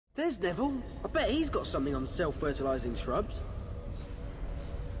There's Neville. I bet he's got something on self-fertilising shrubs.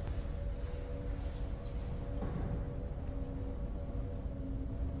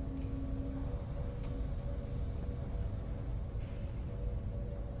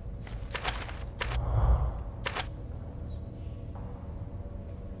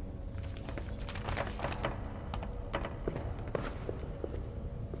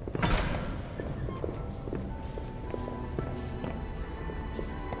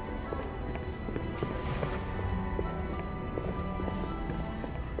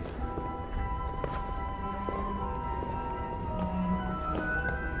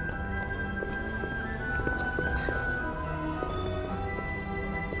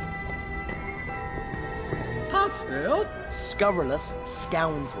 Phil? Scurrilous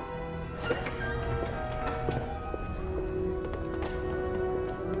scoundrel.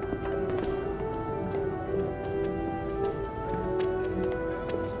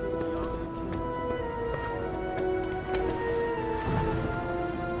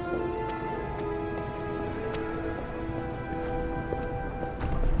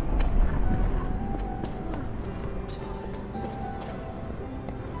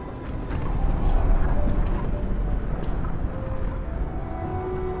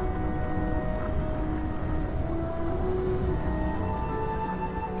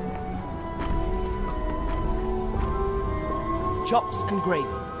 Chops and gravy.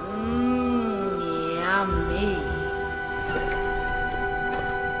 Yummy.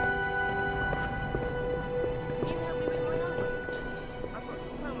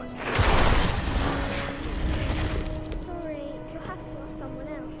 Sorry, you'll have to ask someone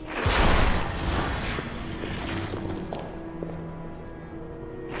else.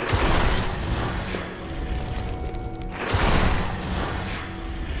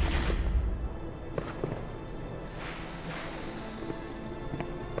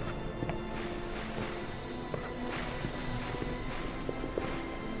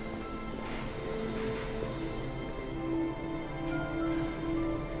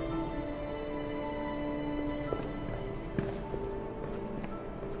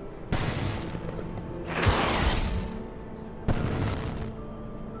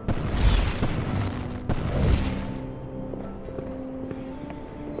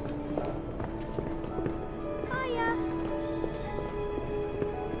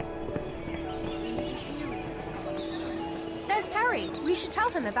 We should tell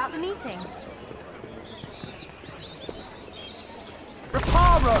him about the meeting.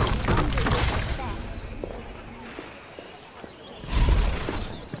 Reparo!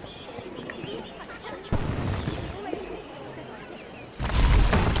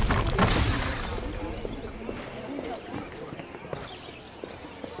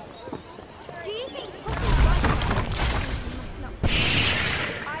 Do you think Poppy's right? Must not be.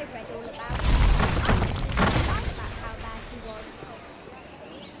 I read all about it. I read about how bad he was.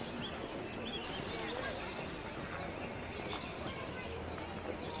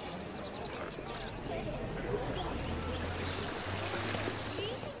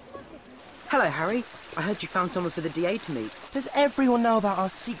 Hello, Harry. I heard you found someone for the DA to meet. Does everyone know about our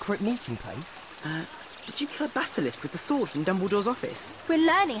secret meeting place? Did you kill a basilisk with the sword from Dumbledore's office? We're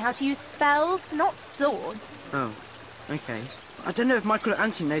learning how to use spells, not swords. Oh, okay. I don't know if Michael or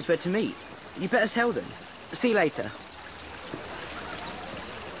Anthony knows where to meet. You better tell them. See you later.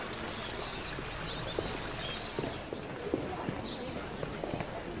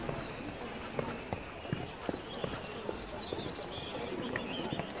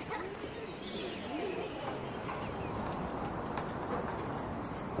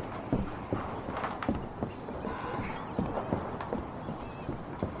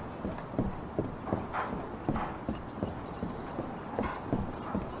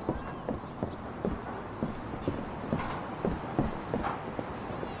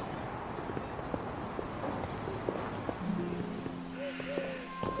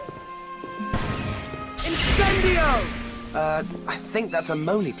 I think that's a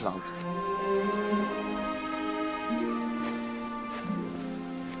money plant.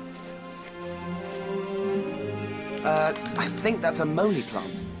 I think that's a money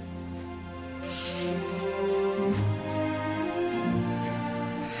plant.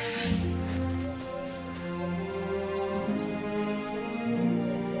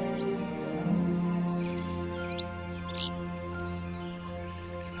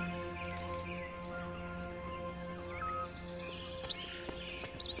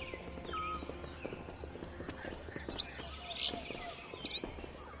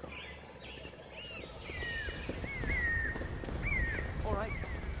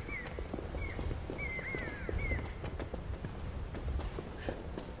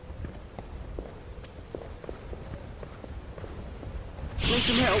 Want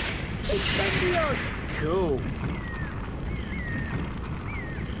some help? Incendio! Cool.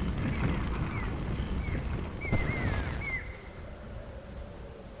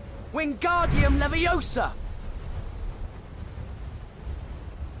 Wingardium Leviosa!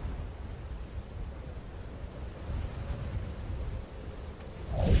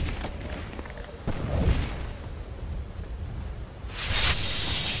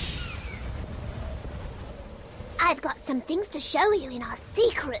 I've got some things to show you in our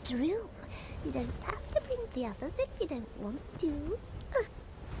secret room. You don't have to bring the others if you don't want to.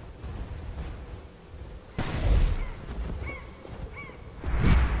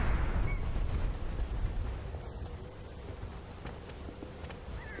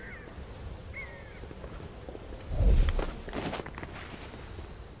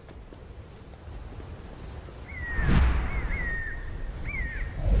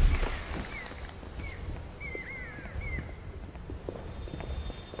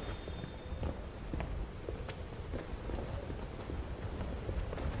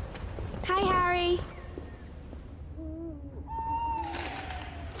 Hi, Harry.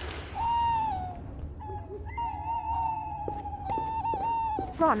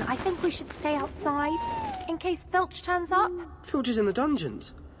 Ron, I think we should stay outside, in case Filch turns up. Filch is in the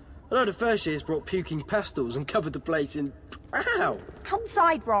dungeons. I know the first year's brought puking pastels and covered the place in... Ow!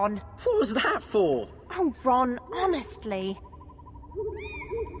 Outside, Ron. What was that for? Oh, Ron, honestly.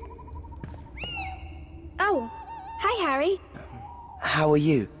 Oh, hi, Harry. How are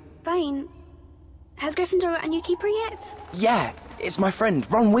you? Fine. Has Gryffindor got a new keeper yet? Yeah, it's my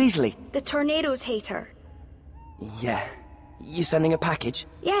friend, Ron Weasley. The Tornadoes hater. Yeah. You sending a package?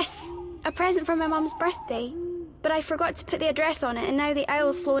 Yes, a present for my mum's birthday. But I forgot to put the address on it, and now the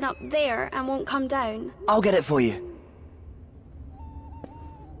owl's flown up there and won't come down. I'll get it for you.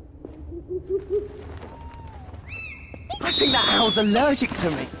 I think that owl's allergic to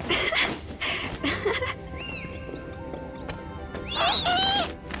me.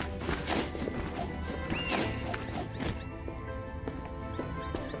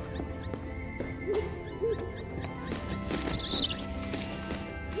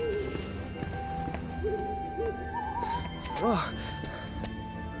 Oh.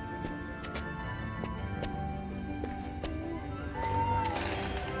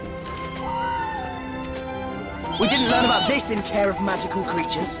 We didn't learn about this in Care of Magical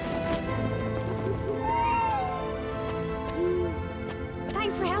Creatures.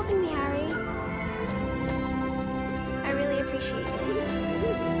 Thanks for helping me, Harry. I really appreciate this.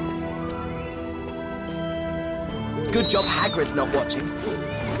 Good job Hagrid's not watching.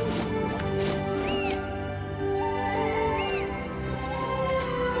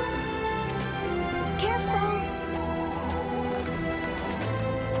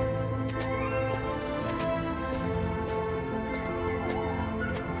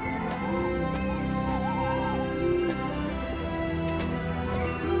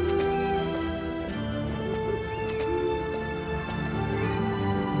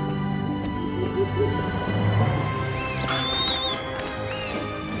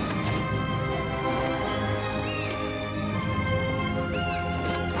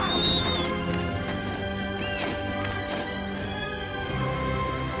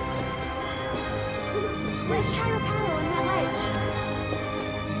 Let's try Reparo on that ledge.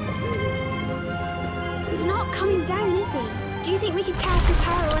 He's not coming down, is he? Do you think we could cast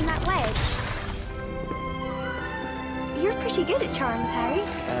Reparo on that ledge? You're pretty good at charms, Harry.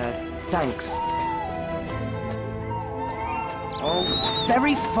 Thanks. Oh,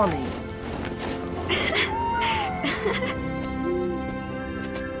 very funny.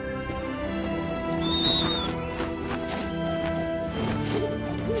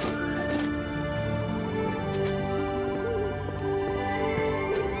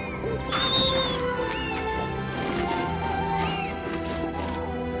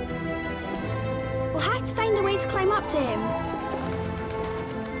 We'll have to find a way to climb up to him.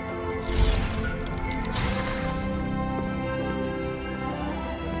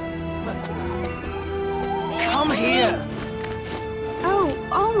 Come here! Oh,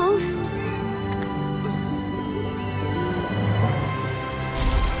 almost.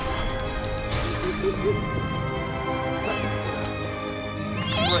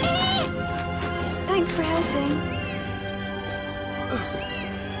 Thanks for helping.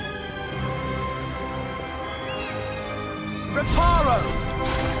 Reparo!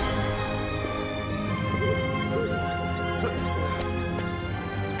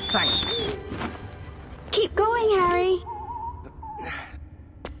 Thanks. Keep going, Harry.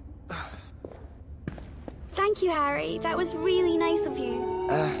 Thank you, Harry. That was really nice of you.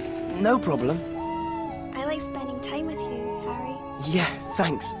 No problem. I like spending time with you, Harry. Yeah,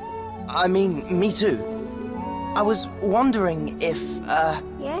 thanks. I mean, me too. I was wondering if,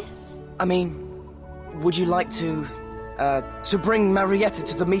 Yes? I mean, would you like to bring Marietta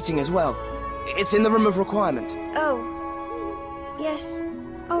to the meeting as well? It's in the room of requirement. Oh. Yes.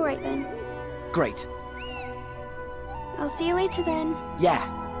 All right then. Great. I'll see you later then. Yeah,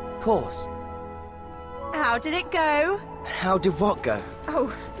 of course. How did it go? How did what go?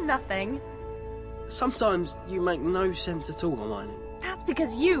 Oh, nothing. Sometimes you make no sense at all, Hermione. That's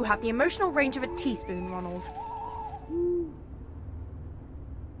because you have the emotional range of a teaspoon, Ronald.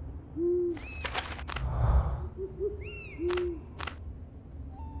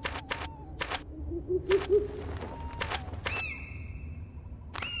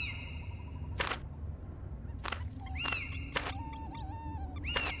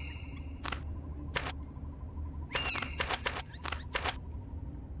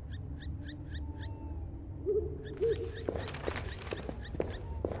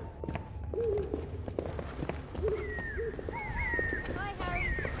 Hi, Harry.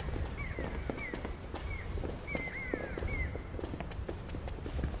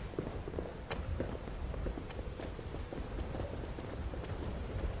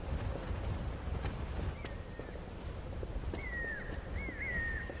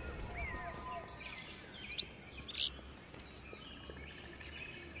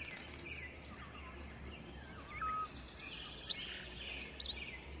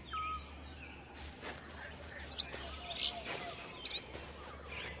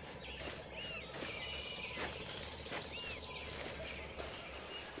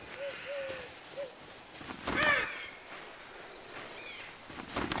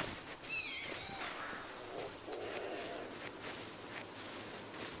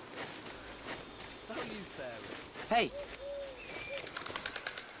 Hey.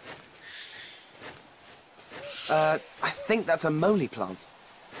 I think that's a moly plant.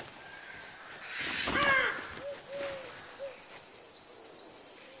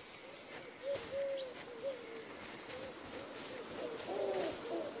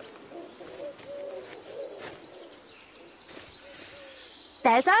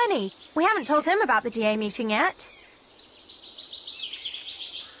 There's Ernie. We haven't told him about the DA meeting yet.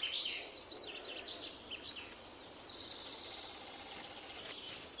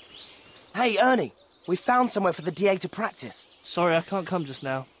 Hey, Ernie, we found somewhere for the DA to practice. Sorry, I can't come just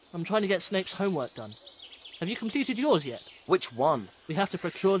now. I'm trying to get Snape's homework done. Have you completed yours yet? Which one? We have to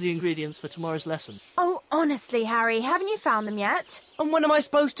procure the ingredients for tomorrow's lesson. Oh, honestly, Harry, haven't you found them yet? And when am I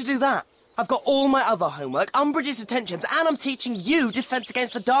supposed to do that? I've got all my other homework, Umbridge's attentions, and I'm teaching you Defense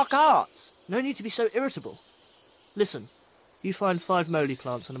Against the Dark Arts. No need to be so irritable. Listen, you find 5 moly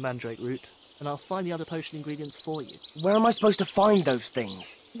plants and a mandrake root, and I'll find the other potion ingredients for you. Where am I supposed to find those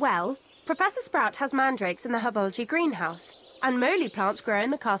things? Well, Professor Sprout has mandrakes in the herbology greenhouse, and moly plants grow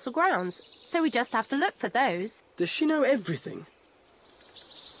in the castle grounds, so we just have to look for those. Does she know everything?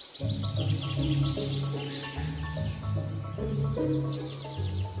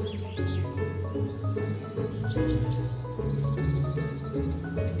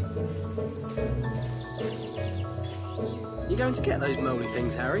 You going to get those moly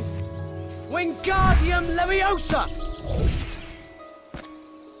things, Harry? Wingardium Leviosa!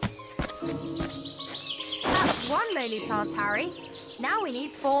 That's one moly plant, Harry. Now we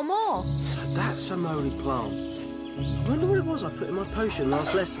need 4 more. So that's a moly plant. I wonder what it was I put in my potion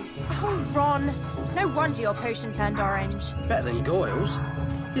last lesson. Oh, Ron. No wonder your potion turned orange. Better than Goyle's.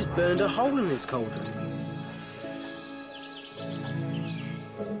 He's burned a hole in his cauldron.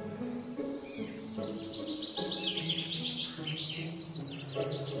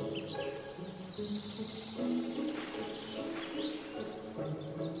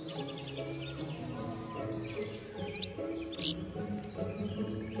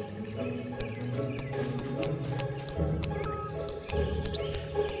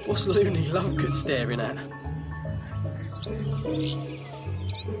 What's Looney Lovegood staring at?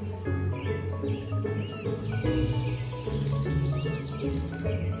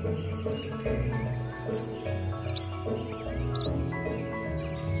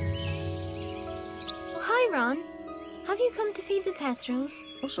 Oh, hi, Ron. Have you come to feed the Thestrals?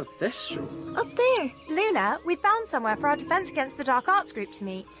 What's a thestral? Up there. Luna, we found somewhere for our Defense Against the Dark Arts group to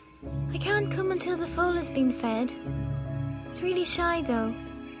meet. I can't come until the foal has been fed. It's really shy, though.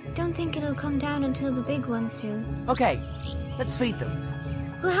 Don't think it'll come down until the big ones do. Okay, let's feed them.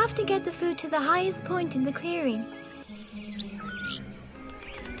 We'll have to get the food to the highest point in the clearing.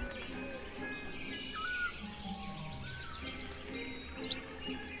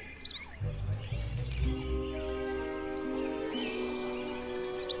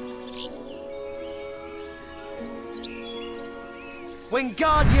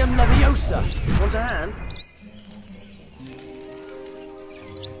 Wingardium Leviosa! Want a hand?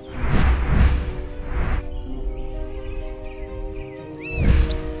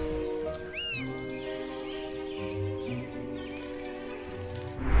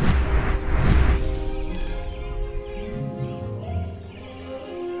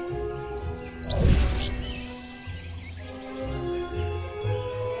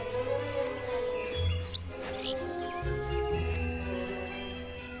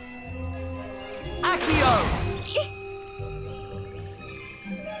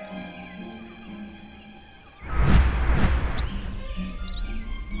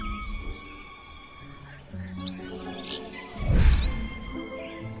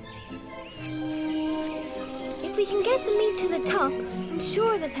 If we can get the meat to the top, I'm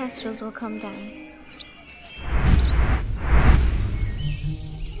sure the Thestrals will come down.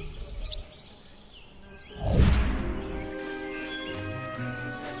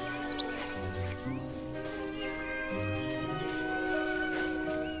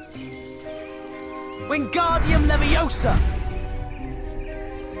 Wingardium Leviosa!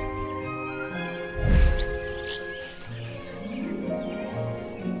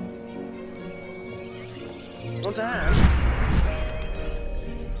 Want a hand?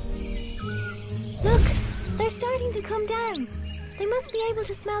 Look! They're starting to come down. They must be able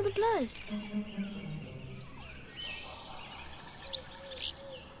to smell the blood.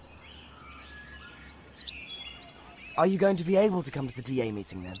 Are you going to be able to come to the DA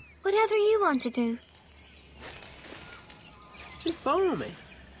meeting then? Whatever you want to do. She's balmy.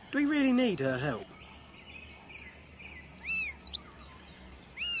 Do we really need her help?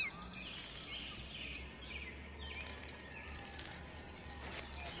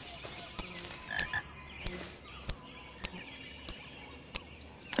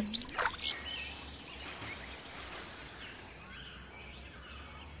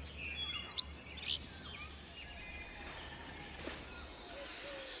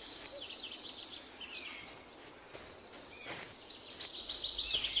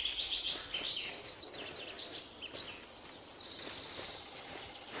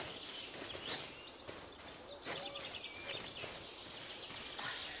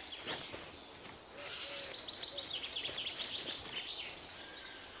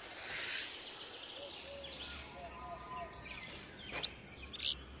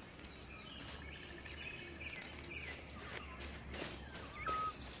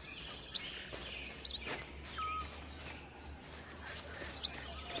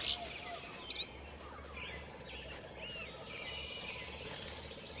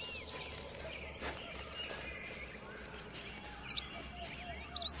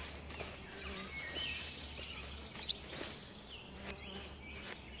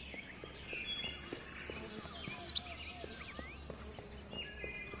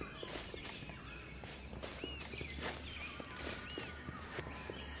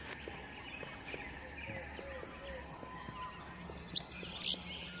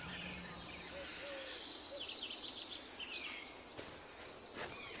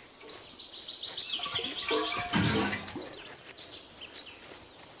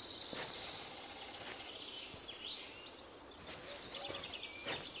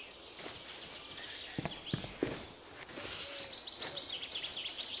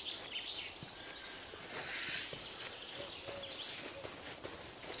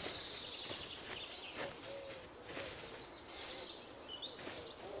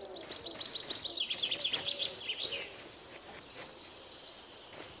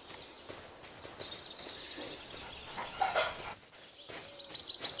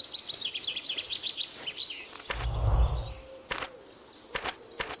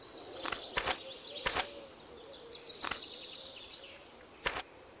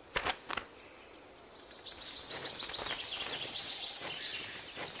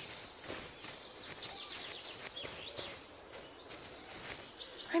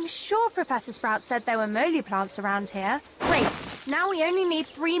 I'm sure Professor Sprout said there were moly plants around here. Great. Now we only need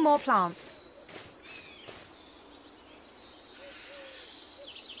 3 more plants.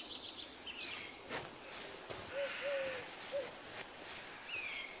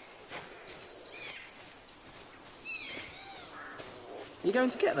 You going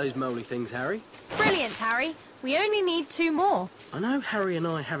to get those moly things, Harry? Brilliant, Harry. We only need 2 more. I know Harry and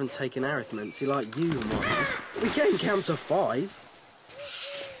I haven't taken arithmancy like you might have, but we can count to 5.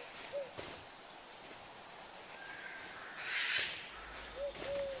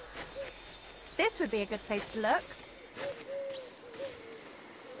 This would be a good place to look.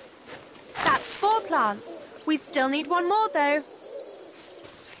 That's 4 plants. We still need 1 more, though.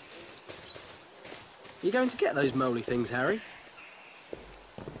 You going to get those moly things, Harry?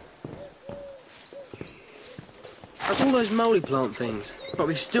 That's all those moly plant things. But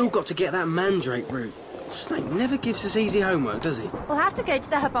we've still got to get that mandrake root. Snake never gives us easy homework, does he? We'll have to go to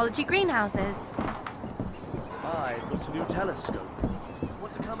the herbology greenhouses. I've got a new telescope.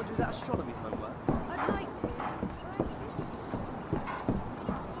 Want to come and do that astronomy homework? I'd like to.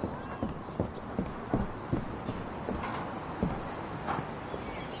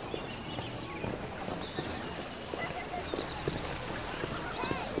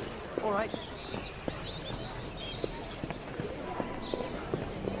 All right.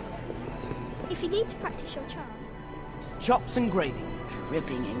 If you need to practice your charms. Chops and gravy.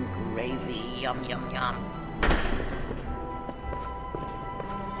 Dripping in gravy. Yum, yum, yum.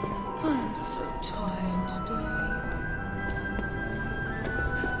 I'm so tired today.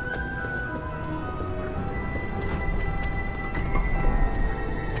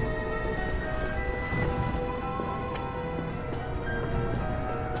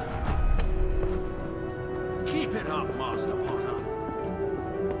 Keep it up, Master Potter.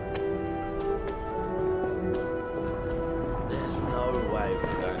 There's no way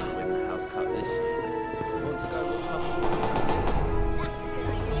we're going to win the house cut this year. Want to go watch Hufflepuff?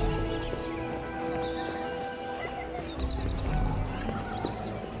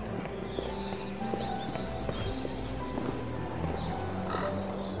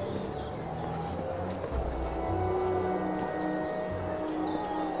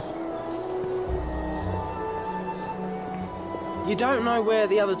 You don't know where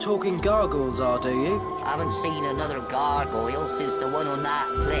the other talking gargoyles are, do you? I haven't seen another gargoyle since the one on that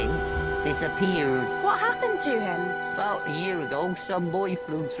plinth disappeared. What happened to him? About a year ago, some boy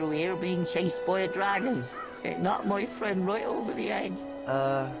flew through here being chased by a dragon. It knocked my friend right over the edge.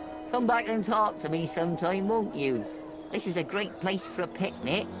 Come back and talk to me sometime, won't you? This is a great place for a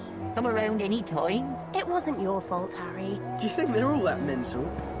picnic. Come around any time. It wasn't your fault, Harry. Do you think they're all that mental?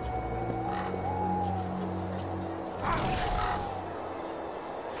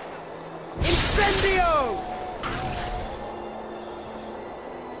 Incendio!